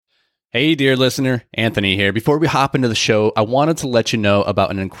Hey, dear listener, Anthony here. Before we hop into the show, I wanted to let you know about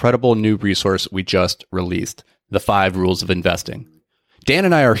an incredible new resource we just released, The 5 Rules of Investing. Dan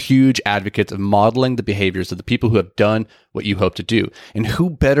and I are huge advocates of modeling the behaviors of the people who have done what you hope to do. And who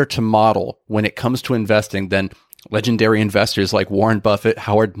better to model when it comes to investing than legendary investors like Warren Buffett,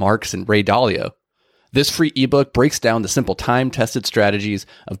 Howard Marks, and Ray Dalio? This free ebook breaks down the simple time-tested strategies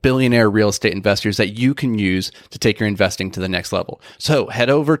of billionaire real estate investors that you can use to take your investing to the next level. So head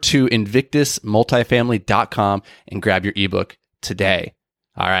over to invictusmultifamily.com and grab your ebook today.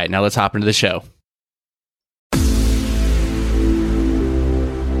 All right, now let's hop into the show.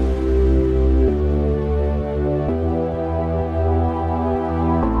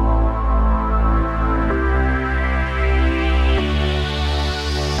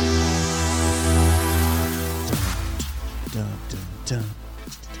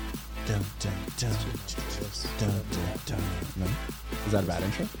 No? Is that a bad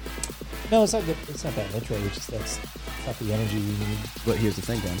intro? No, it's not good. It's not bad intro. It's just that's not the energy we need. But here's the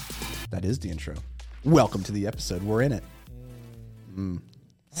thing, Dan. That is the intro. Welcome to the episode. We're in it.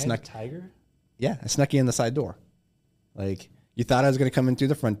 Snuck tiger? Yeah, I snuck you in the side door. Like, you thought I was going to come in through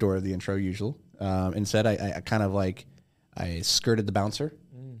the front door of the intro, usual. Instead, I kind of like, I skirted the bouncer.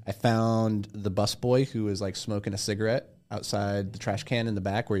 I found the busboy who was like smoking a cigarette outside the trash can in the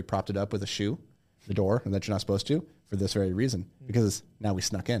back where he propped it up with a shoe, the door, and that you're not supposed to, for this very reason. Because now we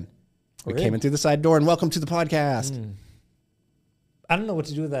snuck in. We came in through the side door, and welcome to the podcast. I don't know what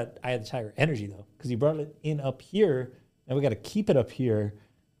to do with that Eye of the Tiger energy, though, because you brought it in up here, and we got to keep it up here.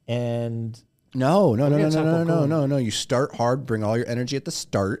 And No. You start hard, bring all your energy at the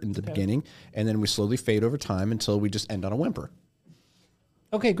start in the beginning, and then we slowly fade over time until we just end on a whimper.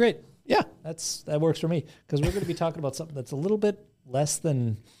 okay, great. Yeah. That works for me, because we're going to be talking about something that's a little bit less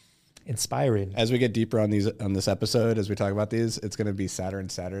than inspiring. As we get deeper on this episode, as we talk about these, it's going to be sadder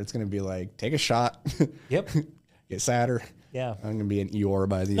and sadder. It's going to be like, take a shot. Yep. Get sadder. Yeah. I'm going to be an Eeyore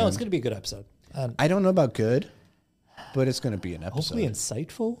by the end. No, it's going to be a good episode. I don't know about good, but it's going to be an episode. Hopefully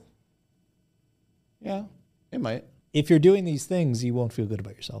insightful. Yeah, it might. If you're doing these things, you won't feel good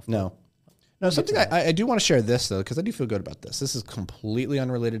about yourself. No, something I do want to share this, though, because I do feel good about this. This is completely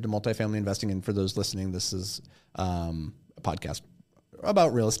unrelated to multifamily investing. And for those listening, this is a podcast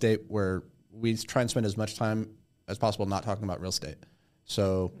about real estate where we try and spend as much time as possible not talking about real estate.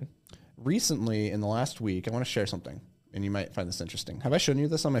 So recently, in the last week, I want to share something, and you might find this interesting. Have I shown you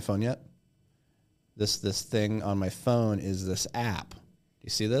this on my phone yet? This thing on my phone is this app. Do you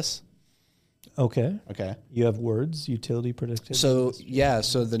see this? Okay. You have words, utility predictive. So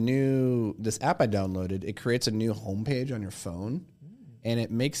this app I downloaded, it creates a new homepage on your phone, and it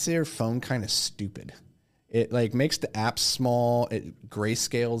makes your phone kind of stupid. It like makes the app small, it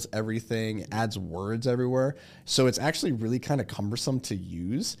grayscales everything, it adds words everywhere. So it's actually really kind of cumbersome to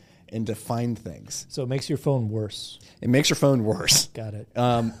use and to find things. So it makes your phone worse. It makes your phone worse. Got it.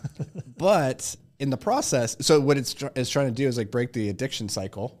 But in the process, so what it's trying to do is like break the addiction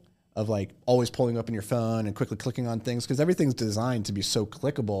cycle of like always pulling up in your phone and quickly clicking on things, because everything's designed to be so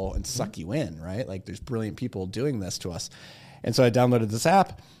clickable and suck you in, right? Like there's brilliant people doing this to us. And so I downloaded this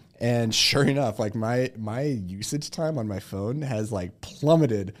app, and sure enough, like my usage time on my phone has like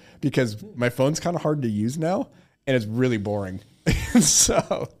plummeted because my phone's kind of hard to use now and it's really boring.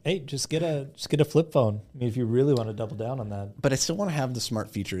 So hey, just get a flip phone. I mean, if you really want to double down on that. But I still want to have the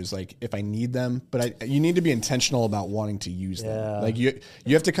smart features, like if I need them. But you need to be intentional about wanting to use them. Like you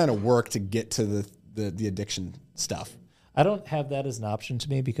have to kind of work to get to the addiction stuff. I don't have that as an option to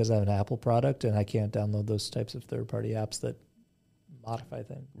me because I have an Apple product and I can't download those types of third-party apps that modify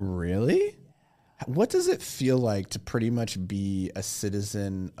things. Really? What does it feel like to pretty much be a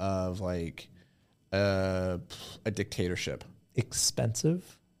citizen of like a dictatorship?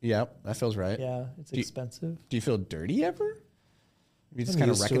 Expensive. Yeah, that feels right. Yeah, it's expensive. Do you feel dirty ever? You just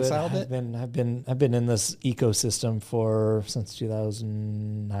kind of reconciled it? I've been in this ecosystem since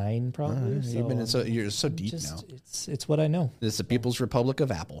 2009, probably. You're so deep now. It's what I know. It's the People's Republic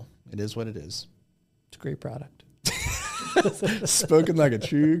of Apple. It is what it is. It's a great product. Spoken like a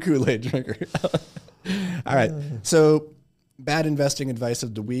true Kool-Aid drinker. All right. So, bad investing advice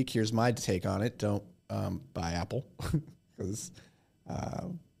of the week. Here's my take on it. Don't buy Apple because you're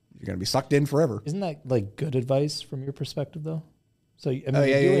going to be sucked in forever. Isn't that like good advice from your perspective, though? So, I mean,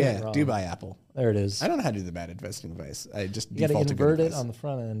 yeah. Do buy Apple. There it is. I don't know how to do the bad investing advice. I just you got to invert it on the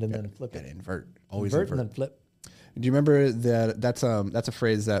front end and then flip it. Invert. Always invert and then flip. Do you remember that? That's a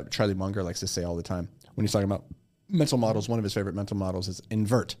phrase that Charlie Munger likes to say all the time when he's talking about mental models. One of his favorite mental models is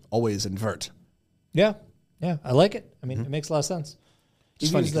invert. Always invert. Yeah. I like it. I mean, it makes a lot of sense.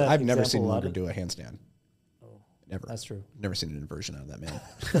 It's funny because I've never seen Munger do a handstand. Never. That's true. Never seen an inversion out of that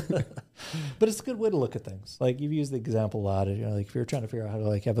man. But it's a good way to look at things. Like you've used the example a lot. Like if you're trying to figure out how to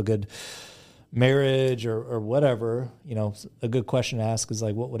like have a good marriage or whatever, a good question to ask is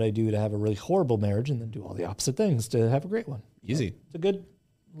like, what would I do to have a really horrible marriage, and then do all the opposite things to have a great one. Easy. It's a good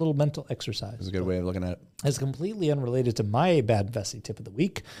little mental exercise. It's a good way of looking at it. It's completely unrelated to my bad investing tip of the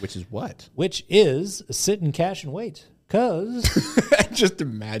week, Which is what? which is sit in cash and wait. Because, I just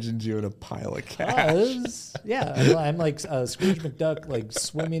imagined you in a pile of cash. yeah, I'm like Scrooge McDuck, like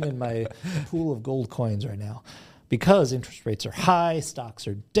swimming in my pool of gold coins right now. Because interest rates are high, stocks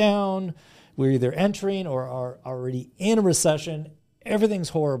are down, we're either entering or are already in a recession. Everything's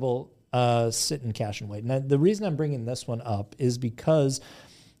horrible. Sit in cash and wait. And the reason I'm bringing this one up is because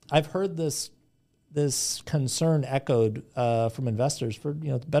I've heard this concern echoed from investors for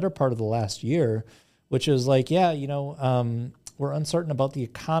the better part of the last year, which is like, we're uncertain about the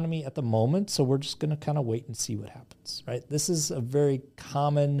economy at the moment, so we're just going to kind of wait and see what happens, right? This is a very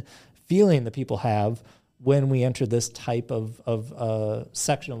common feeling that people have when we enter this type of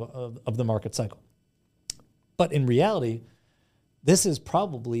section of the market cycle. But in reality, this is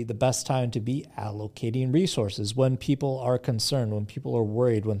probably the best time to be allocating resources when people are concerned, when people are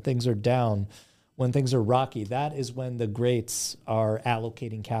worried, when things are down, when things are rocky. That is when the greats are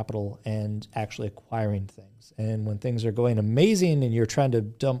allocating capital and actually acquiring things. And when things are going amazing and you're trying to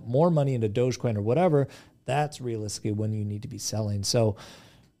dump more money into Dogecoin or whatever, that's realistically when you need to be selling. So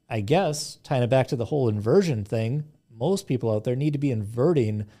I guess tying it back to the whole inversion thing, most people out there need to be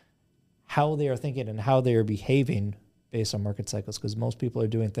inverting how they are thinking and how they are behaving based on market cycles, because most people are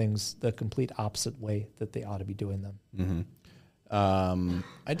doing things the complete opposite way that they ought to be doing them. Mm-hmm.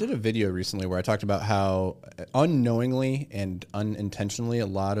 I did a video recently where I talked about how unknowingly and unintentionally a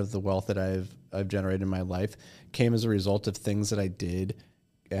lot of the wealth that I've generated in my life came as a result of things that I did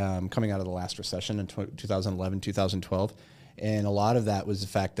coming out of the last recession in 2011, 2012. And a lot of that was the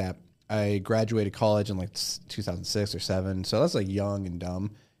fact that I graduated college in like 2006 or 7. So I was like young and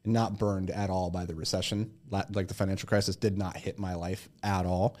dumb and not burned at all by the recession. Like the financial crisis did not hit my life at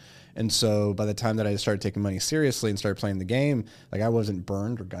all. And so by the time that I started taking money seriously and started playing the game, like I wasn't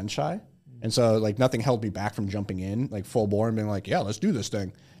burned or gun shy. And so like nothing held me back from jumping in like full bore and being like, yeah, let's do this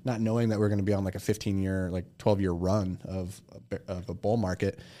thing. Not knowing that we're going to be on like a 15-year, like 12-year run of a bull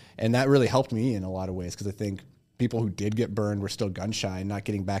market. And that really helped me in a lot of ways, because I think people who did get burned were still gun shy and not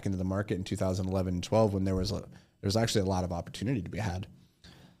getting back into the market in 2011 and 12 when there was actually a lot of opportunity to be had.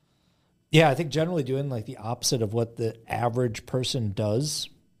 Yeah, I think generally doing like the opposite of what the average person does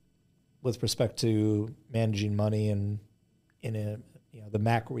with respect to managing money and in a the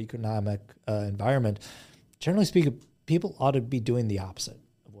macroeconomic environment, generally speaking, people ought to be doing the opposite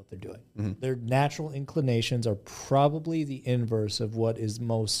of what they're doing. Mm-hmm. Their natural inclinations are probably the inverse of what is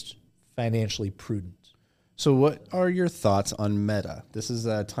most financially prudent. So what are your thoughts on Meta? This is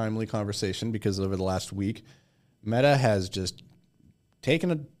a timely conversation because over the last week, Meta has just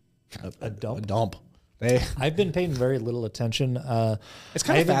taken a dump. I've been paying very little attention. It's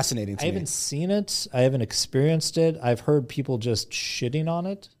kind of fascinating to me. I haven't seen it. I haven't experienced it. I've heard people just shitting on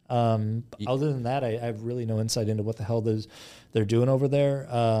it. Other than that, I have really no insight into what the hell they're doing over there.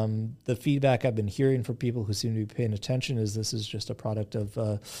 The feedback I've been hearing from people who seem to be paying attention is this is just a product of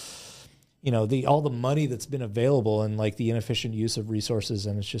all the money that's been available and like the inefficient use of resources,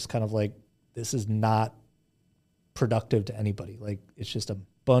 and it's just kind of like this is not productive to anybody. Like it's just a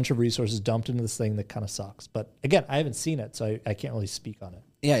bunch of resources dumped into this thing that kind of sucks. But again, I haven't seen it, so I can't really speak on it.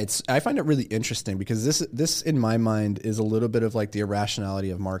 Yeah, I find it really interesting because this in my mind is a little bit of like the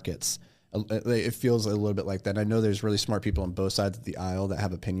irrationality of markets. It feels a little bit like that. I know there's really smart people on both sides of the aisle that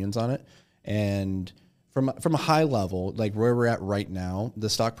have opinions on it. And from a high level, like where we're at right now, the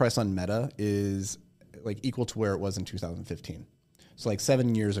stock price on Meta is like equal to where it was in 2015. So like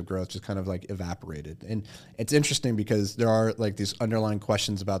 7 years of growth just kind of like evaporated. And it's interesting because there are like these underlying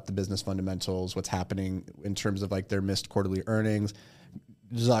questions about the business fundamentals, what's happening in terms of like their missed quarterly earnings.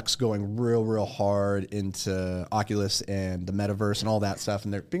 Zuck's going real hard into Oculus and the metaverse and all that stuff.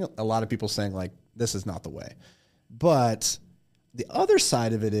 And there being a lot of people saying like, this is not the way. But the other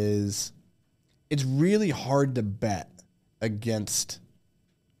side of it is it's really hard to bet against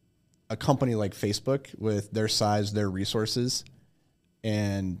a company like Facebook with their size, their resources,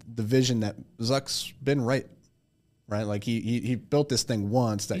 and the vision that Zuck's been right? Like he built this thing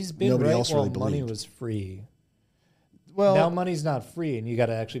once that nobody else really believed. Money was free. Well, now money's not free, and you got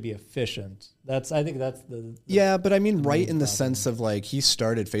to actually be efficient. I think that's the yeah, but I mean, right in the sense of like he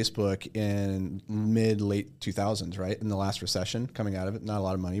started Facebook in late 2000s, right, in the last recession, coming out of it, not a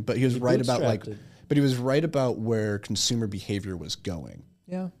lot of money, but he was right about but he was right about where consumer behavior was going.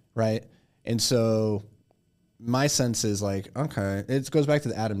 Yeah, right, and so my sense is like, okay, it goes back to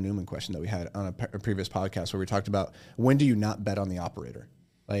the Adam Newman question that we had on a previous podcast where we talked about when do you not bet on the operator?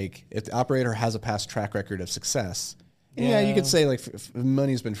 Like if the operator has a past track record of success, yeah, you could say like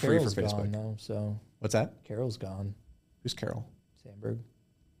money's been free Carol's for Facebook. gone now, so What's that? Carol's gone. Who's Carol? Sandberg.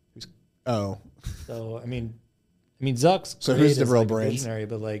 Oh, So I mean, Zuck's So great who's the as, real like, a brains? visionary,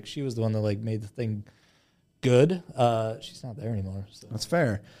 but like she was the one that like made the thing good. She's not there anymore. So that's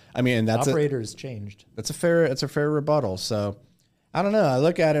fair. I mean, and operators changed. that's a fair rebuttal. So I don't know. I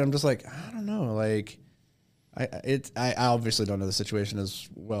look at it, I'm just like, I don't know. Like I obviously don't know the situation as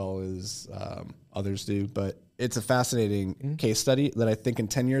well as others do, but it's a fascinating case study that I think in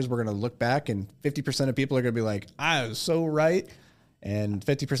 10 years we're going to look back and 50% of people are going to be like, I was so right. And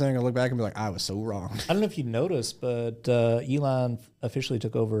 50% are going to look back and be like, I was so wrong. I don't know if you noticed, but Elon officially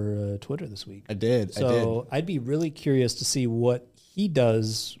took over Twitter this week. I did. So I'd be really curious to see what he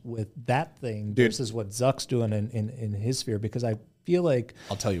does with that thing versus what Zuck's doing in his sphere, because I feel like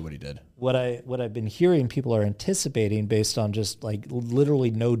I'll tell you what he did. what I've been hearing people are anticipating based on just like literally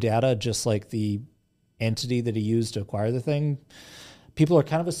no data, just like the entity that he used to acquire the thing. People are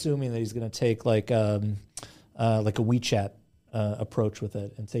kind of assuming that he's going to take like a WeChat approach with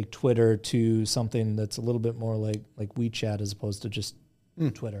it and take Twitter to something that's a little bit more like WeChat as opposed to just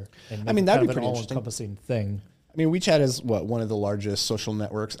Twitter. And I mean, that'd be pretty an interesting. all-encompassing thing. I mean, WeChat is one of the largest social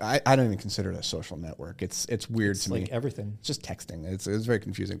networks. I don't even consider it a social network. It's weird to Like me. everything. It's just texting. It's very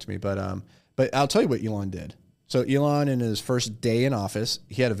confusing to me. But I'll tell you what Elon did. So Elon, in his first day in office,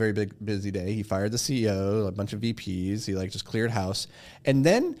 he had a very busy day. He fired the CEO, a bunch of VPs. He just cleared house. And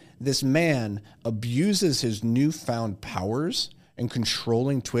then this man abuses his newfound powers and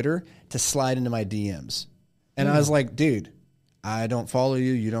controlling Twitter to slide into my DMs. And I was like, dude, I don't follow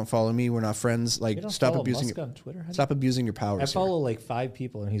you. You don't follow me. We're not friends. Like, You don't stop follow abusing Musk on Twitter? Stop abusing your powers. I here. follow like 5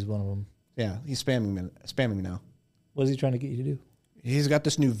 people and he's one of them. Yeah, he's spamming me now. What is he trying to get you to do? He's got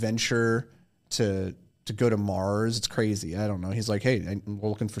this new venture to go to Mars. It's crazy. I don't know. He's like, hey, we're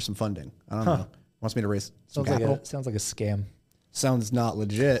looking for some funding. I don't know. Wants me to raise some capital. Sounds like a scam. Sounds not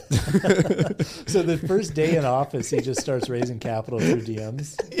legit. So the first day in office, he just starts raising capital through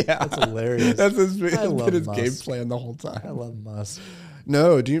DMs. Yeah, That's hilarious. That's his I love his game Musk. plan the whole I time. love Musk.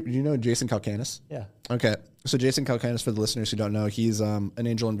 No, do you know Jason Calacanis? Yeah. Okay, so Jason Calacanis, for the listeners who don't know, he's an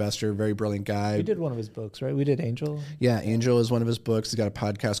angel investor, very brilliant guy. We did one of his books, right? We did Angel. Yeah, Angel is one of his books. He's got a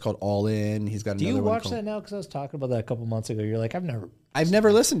podcast called All In. He's got Do another you one watch called, that now? Because I was talking about that a couple months ago. You're like, I've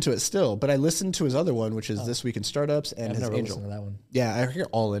never listened to it still, but I listened to his other one, which is This Week in Startups and I've his never Angel. listened to that one. Yeah, I hear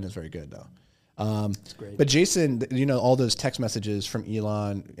All In is very good though. It's great. But Jason, all those text messages from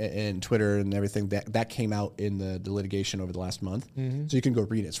Elon and Twitter and everything that came out in the litigation over the last month. So you can go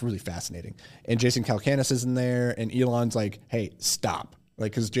read it. It's really fascinating. And Jason Calacanis is in there, and Elon's like, "Hey, stop!"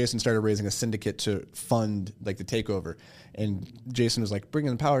 Because Jason started raising a syndicate to fund the takeover, and Jason was like bringing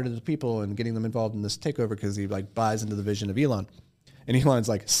the power to the people and getting them involved in this takeover because he buys into the vision of Elon, and Elon's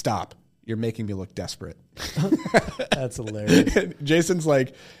like, "Stop! You're making me look desperate." That's hilarious. And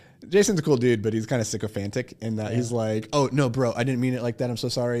Jason's a cool dude, but he's kind of sycophantic in that he's like, "Oh no, bro, I didn't mean it like that. I'm so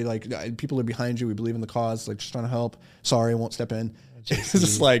sorry. People are behind you. We believe in the cause. Just trying to help. Sorry, I won't step in." It's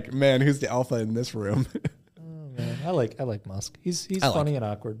just like, man, who's the alpha in this room? Oh man, I like Musk. He's funny and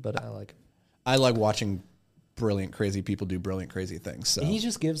awkward, but I like him. I like watching brilliant, crazy people do brilliant, crazy things. So He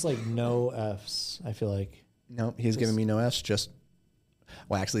just gives no Fs. I feel like no, he's giving me no F's.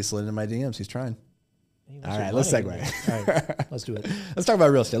 Actually slid into my DMs. He's trying. he wants All your right, let's money. segue. All right, let's do it. Let's talk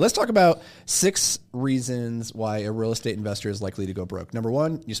about real estate. Let's talk about 6 reasons why a real estate investor is likely to go broke. Number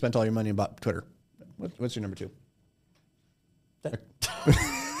 1, you spent all your money and bought Twitter. What's your number 2? Can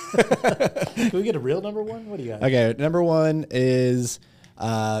we get a real number 1? What do you got? Okay, number 1 is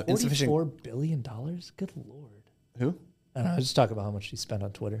insufficient. $44 billion? Good lord. Who? I don't know. I was just talking about how much he spent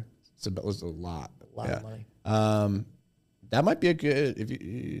on Twitter. It was a lot. A lot of money. That might be a good.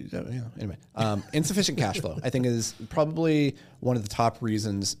 Anyway, insufficient cash flow, I think, is probably one of the top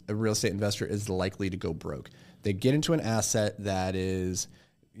reasons a real estate investor is likely to go broke. They get into an asset that is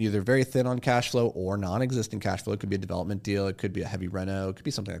either very thin on cash flow or non-existent cash flow. It could be a development deal. It could be a heavy reno. It could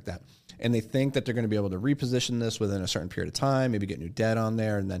be something like that. And they think that they're going to be able to reposition this within a certain period of time, maybe get new debt on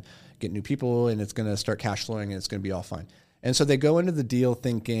there and then get new people, and it's going to start cash flowing and it's going to be all fine. And so they go into the deal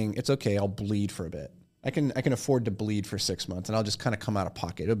thinking, it's okay, I'll bleed for a bit. I can afford to bleed for 6 months and I'll just kind of come out of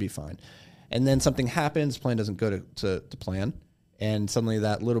pocket. It'll be fine. And then something happens, plan doesn't go to plan. And suddenly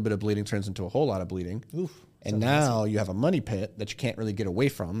that little bit of bleeding turns into a whole lot of bleeding. Oof. And now you have a money pit that you can't really get away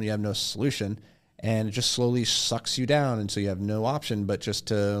from. You have no solution. And it just slowly sucks you down. And so you have no option but just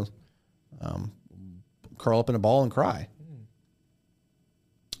to curl up in a ball and cry.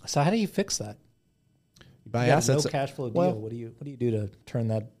 So how do you fix that? You buy You got a assets. no cash flow deal. Well- What do you do to turn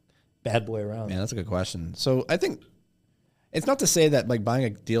that bad boy around? Man, that's a good question. So I think it's not to say that like buying a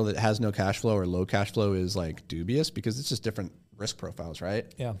deal that has no cash flow or low cash flow is like dubious, because it's just different risk profiles, right?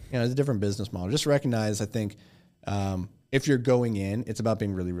 Yeah. It's a different business model. Just recognize, I think, if you're going in, it's about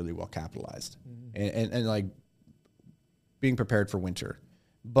being really, really well capitalized and like being prepared for winter.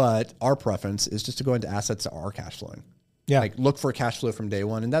 But our preference is just to go into assets that are cash flowing. Yeah. Like look for cash flow from day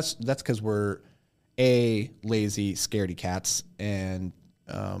one. And that's because we're lazy, scaredy cats, and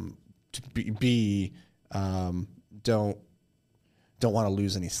don't want to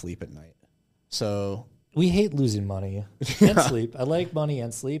lose any sleep at night. So We hate losing money and sleep. I like money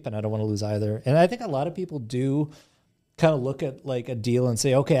and sleep, and I don't want to lose either. And I think a lot of people do kind of look at like a deal and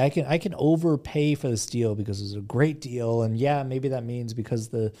say, okay, I can overpay for this deal because it's a great deal. And yeah, maybe that means because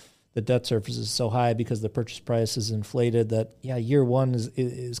the debt service is so high, because the purchase price is inflated, that year one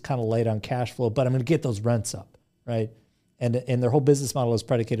is kind of light on cash flow, but I'm going to get those rents up, right? And their whole business model is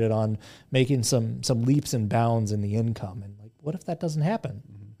predicated on making some leaps and bounds in the income. And like, what if that doesn't happen?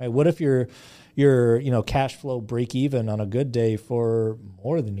 Right? What if you're cash flow break even on a good day for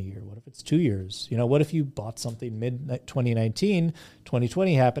more than a year? What if it's 2 years? What if you bought something mid 2019,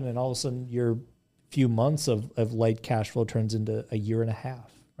 2020 happened, and all of a sudden your few months of light cash flow turns into a year and a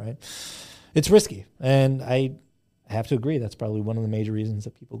half, right? It's risky. And I have to agree, that's probably one of the major reasons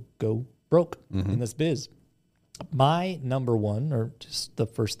that people go broke in this biz. My number one, or just the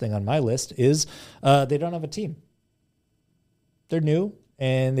first thing on my list, is they don't have a team. They're new,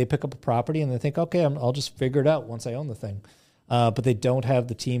 and they pick up a property, and they think, okay, I'll just figure it out once I own the thing. But they don't have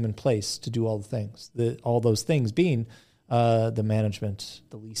the team in place to do all the things. All those things being the management,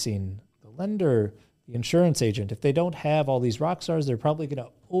 the leasing, the lender, the insurance agent. If they don't have all these rock stars, they're probably going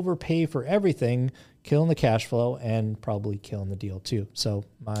to overpay for everything, killing the cash flow and probably killing the deal too. So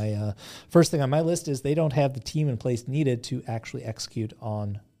my first thing on my list is they don't have the team in place needed to actually execute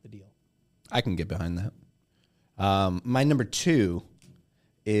on the deal. I can get behind that. My number two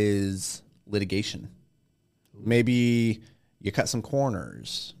is litigation. Maybe you cut some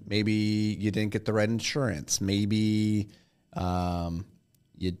corners. Maybe you didn't get the right insurance. Maybe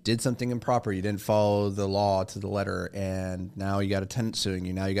you did something improper. You didn't follow the law to the letter, and now you got a tenant suing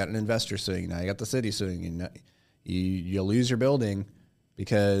you. Now you got an investor suing you. Now you got the city suing you. You lose your building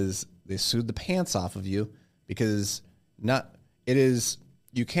because they sued the pants off of you, because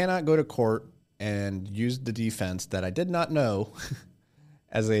you cannot go to court and use the defense that I did not know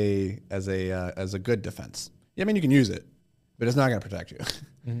as a good defense. Yeah, I mean, you can use it, but it's not going to protect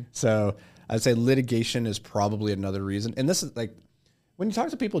you. So I'd say litigation is probably another reason. And this is like, when you talk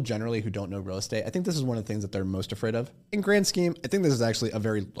to people generally who don't know real estate, I think this is one of the things that they're most afraid of. In grand scheme, I think this is actually a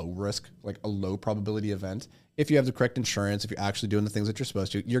very low risk, like a low probability event. If you have the correct insurance, if you're actually doing the things that you're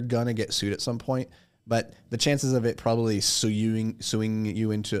supposed to, you're going to get sued at some point. But the chances of it probably suing you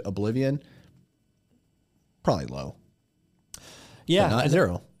into oblivion, probably low. Yeah, But not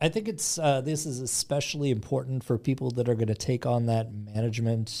zero. I think it's this is especially important for people that are going to take on that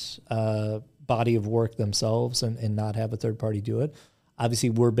management body of work themselves and not have a third party do it.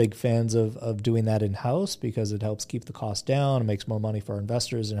 Obviously, we're big fans of doing that in-house because it helps keep the cost down, it makes more money for our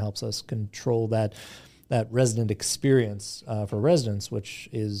investors, and helps us control that resident experience for residents, which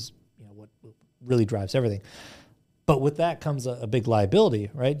is what really drives everything. But with that comes a big liability,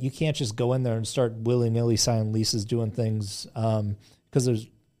 right? You can't just go in there and start willy-nilly signing leases, doing things, because there's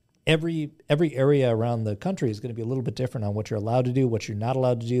every area around the country is going to be a little bit different on what you're allowed to do, what you're not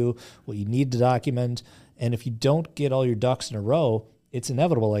allowed to do, what you need to document. And if you don't get all your ducks in a row, it's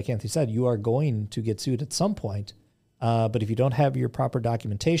inevitable, like Anthony said, you are going to get sued at some point. But if you don't have your proper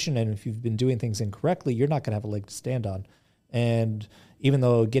documentation, and if you've been doing things incorrectly, you're not going to have a leg to stand on. And even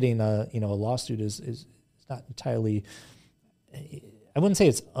though getting a lawsuit is not entirely, I wouldn't say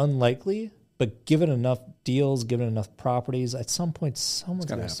it's unlikely, but given enough deals, given enough properties, at some point someone's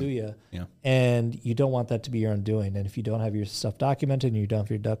going to sue you. Yeah. And you don't want that to be your undoing. And if you don't have your stuff documented and you don't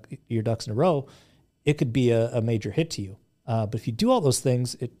have your ducks in a row, it could be a major hit to you. But if you do all those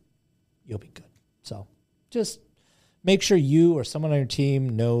things, you'll be good. So just make sure you or someone on your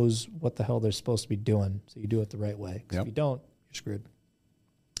team knows what the hell they're supposed to be doing, so you do it the right way. Because if you don't, you're screwed.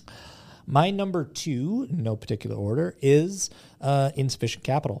 My number two, in no particular order, is insufficient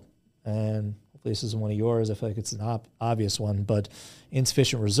capital. And hopefully this isn't one of yours. I feel like it's an obvious one, but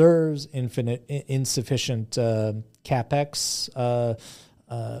insufficient reserves, insufficient CapEx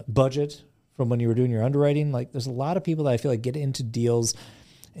budget from when you were doing your underwriting. Like, there's a lot of people that I feel like get into deals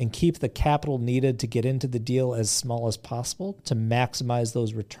and keep the capital needed to get into the deal as small as possible to maximize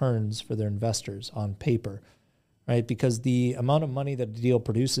those returns for their investors on paper, right? Because the amount of money that the deal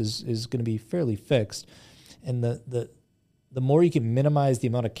produces is going to be fairly fixed. And the more you can minimize the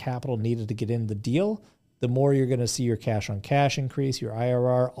amount of capital needed to get in the deal, the more you're going to see your cash on cash increase, your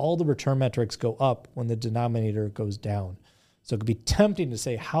IRR, all the return metrics go up when the denominator goes down. So it could be tempting to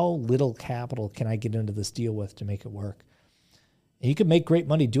say, how little capital can I get into this deal with to make it work? And you could make great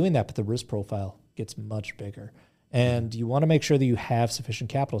money doing that, but the risk profile gets much bigger. And you want to make sure that you have sufficient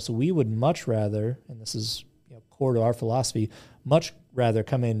capital. So we would much rather, and this is core to our philosophy, much rather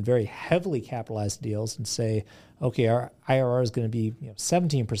come in very heavily capitalized deals and say, okay, our IRR is going to be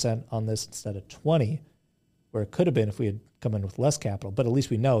 17% on this instead of 20%, where it could have been if we had come in with less capital. But at least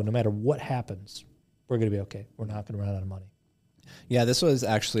we know no matter what happens, we're going to be okay. We're not going to run out of money. Yeah, this was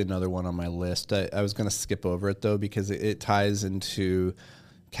actually another one on my list. I was going to skip over it, though, because it ties into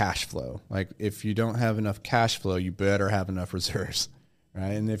cash flow. Like, if you don't have enough cash flow, you better have enough reserves,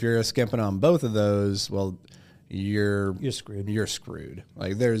 right? And if you're skimping on both of those, well, you're screwed. You're screwed.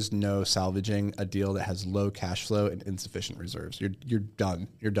 Like, there's no salvaging a deal that has low cash flow and insufficient reserves. You're done.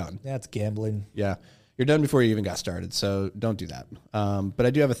 You're done. That's gambling. Yeah. You're done before you even got started, so don't do that. But I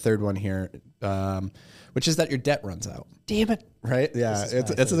do have a third one here, which is that your debt runs out. Damn it. Right? Yeah,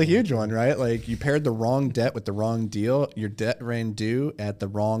 it's a huge one, right? Like, you paired the wrong debt with the wrong deal. Your debt ran due at the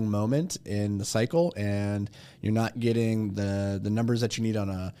wrong moment in the cycle, and you're not getting the numbers that you need on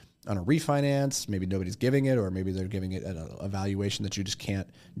a refinance. Maybe nobody's giving it, or maybe they're giving it at a valuation that you just can't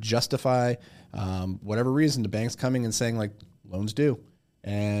justify. Whatever reason, the bank's coming and saying, like, loans due.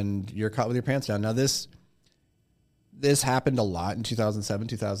 And you're caught with your pants down. Now, this happened a lot in 2007,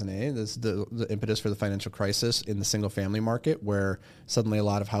 2008. This is the impetus for the financial crisis in the single-family market, where suddenly a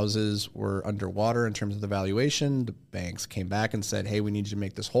lot of houses were underwater in terms of the valuation. The banks came back and said, "Hey, we need you to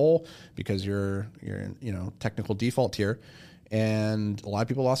make this whole because you're in technical default here." And a lot of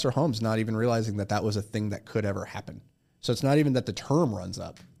people lost their homes, not even realizing that was a thing that could ever happen. So it's not even that the term runs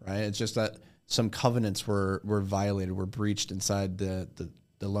up, right? It's just that some covenants were violated, were breached inside the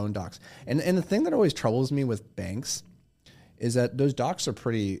loan docs. And the thing that always troubles me with banks is that those docs are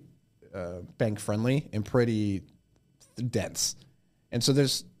pretty bank friendly and pretty dense. And so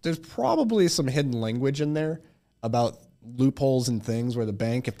there's probably some hidden language in there about loopholes and things where the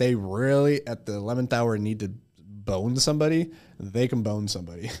bank, if they really at the 11th hour need to bone somebody, they can bone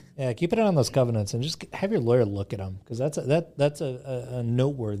somebody. Yeah, keep it on those covenants and just have your lawyer look at them, because that's a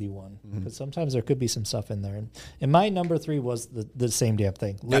noteworthy one. Because sometimes there could be some stuff in there. And my number 3 was the same damn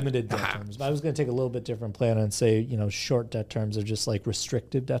thing, limited debt terms. I was going to take a little bit different plan and say, short debt terms are just like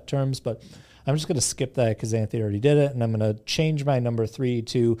restrictive debt terms, but I'm just going to skip that because Anthony already did it, and I'm going to change my number 3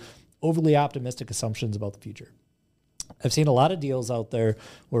 to overly optimistic assumptions about the future. I've seen a lot of deals out there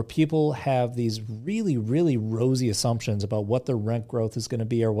where people have these really, really rosy assumptions about what their rent growth is going to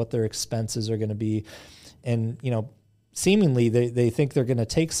be or what their expenses are going to be. And, seemingly they think they're going to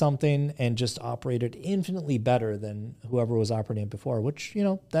take something and just operate it infinitely better than whoever was operating it before, which,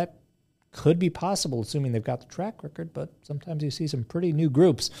 that could be possible, assuming they've got the track record. But sometimes you see some pretty new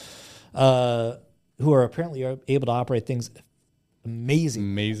groups who are apparently able to operate things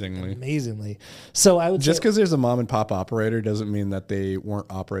amazingly. So I would just because there's a mom and pop operator doesn't mean that they weren't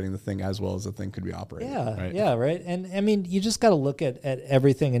operating the thing as well as the thing could be operated. Right. And I mean, you just got to look at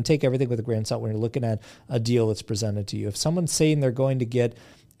everything and take everything with a grain of salt when you're looking at a deal that's presented to you. If someone's saying they're going to get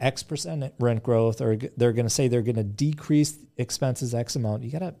X% rent growth, or they're going to say they're going to decrease expenses X amount,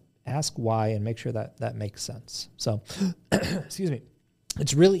 you got to ask why and make sure that makes sense. So, excuse me.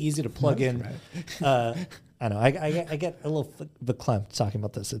 It's really easy to plug in. Right. I know I get a little verklempt talking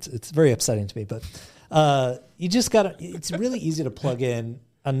about this. It's very upsetting to me, but you just got to. It's really easy to plug in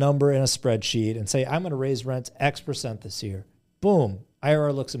a number in a spreadsheet and say, I'm going to raise rents X% this year. Boom,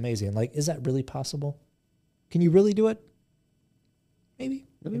 IRR looks amazing. Like, is that really possible? Can you really do it? Maybe,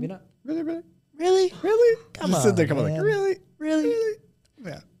 maybe not. Really? Come on, sit there, like, really?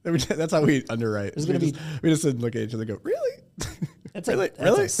 Yeah, that's how we underwrite. We just sit and look at each other and go, really? That's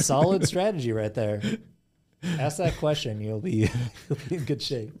a solid strategy right there. Ask that question, you'll be in good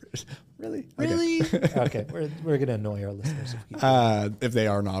shape. Really? Okay, we're gonna annoy our listeners if they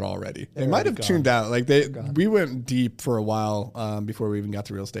are not already. They might have tuned out. Like we went deep for a while before we even got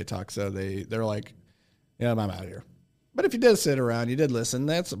to real estate talk. So they're like, yeah, I'm out of here. But if you did sit around, you did listen,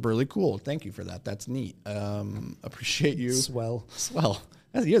 that's really cool. Thank you for that. That's neat. Appreciate you. Swell.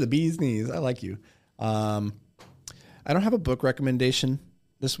 You're the bee's knees. I like you. I don't have a book recommendation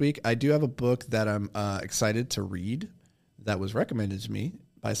this week. I do have a book that I'm excited to read that was recommended to me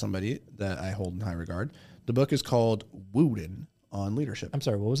by somebody that I hold in high regard. The book is called Wooden on Leadership. I'm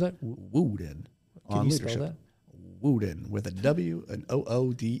sorry, what was that? Wooden on Leadership. Spell that? Wooden with a W and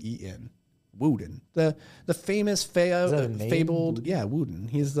OODEN. Wooden, the famous that a name? fabled, yeah, Wooden.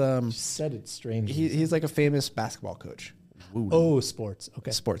 He's You said it strange. he's like a famous basketball coach. Wooden. Oh, sports.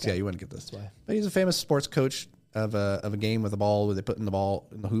 Okay. Sports, yeah, you wouldn't get this. That's why. But he's a famous sports coach of a game with a ball where they put in the ball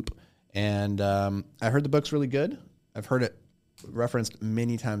in the hoop. And I heard the book's really good. I've heard it referenced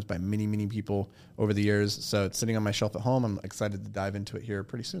many times by many people over the years. So it's sitting on my shelf at home. I'm excited to dive into it here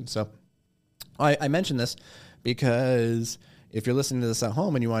pretty soon. So I mentioned this because if you're listening to this at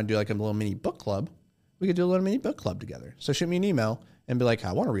home and you want to do like a little mini book club, we could do a little mini book club together. So shoot me an email and be like,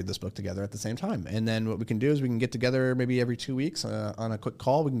 I want to read this book together at the same time. And then what we can do is we can get together maybe every 2 weeks on a quick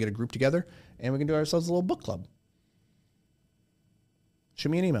call. We can get a group together and we can do ourselves a little book club. Shoot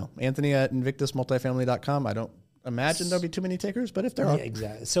me an email, Anthony@invictusmultifamily.com. I don't imagine there'll be too many takers, but if there are. Yeah,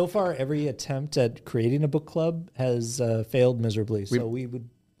 exactly. So far, every attempt at creating a book club has failed miserably. So we would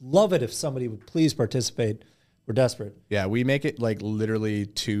love it if somebody would please participate. We're desperate. Yeah, we make it like literally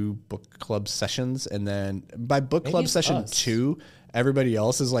 2 book club sessions. And then by book Maybe club it's session us. 2, everybody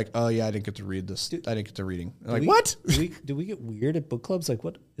else is like, oh, yeah, I didn't get to read this. I didn't get to reading. I'm like, what? Do we get weird at book clubs? Like,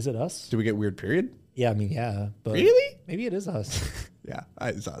 what? Is it us? Do we get weird, period? Yeah, I mean, yeah. But Really? Maybe it is us. Yeah,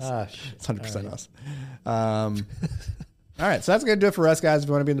 it's us. Shit. It's 100% us. All right, so that's going to do it for us, guys. If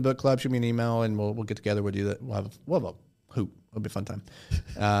you want to be in the book club, shoot me an email, and we'll get together. We'll do that. We'll have a hoot. It'll be a fun time.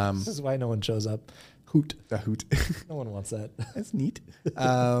 This is why no one shows up. Hoot. A hoot. No one wants that. That's neat.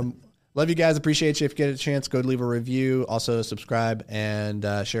 Love you guys. Appreciate you. If you get a chance, go leave a review. Also, subscribe and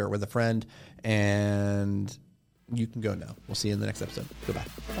share it with a friend. And you can go now. We'll see you in the next episode. Goodbye.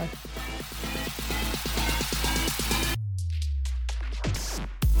 Bye.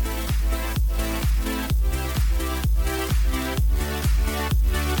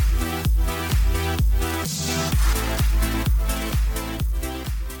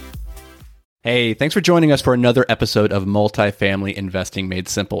 Hey, thanks for joining us for another episode of Multifamily Investing Made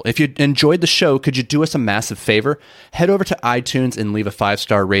Simple. If you enjoyed the show, could you do us a massive favor? Head over to iTunes and leave a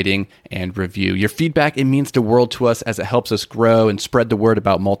 5-star rating and review. Your feedback, it means the world to us as it helps us grow and spread the word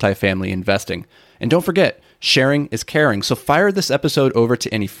about multifamily investing. And don't forget, sharing is caring. So fire this episode over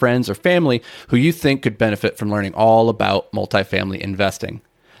to any friends or family who you think could benefit from learning all about multifamily investing.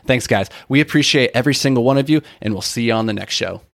 Thanks, guys. We appreciate every single one of you, and we'll see you on the next show.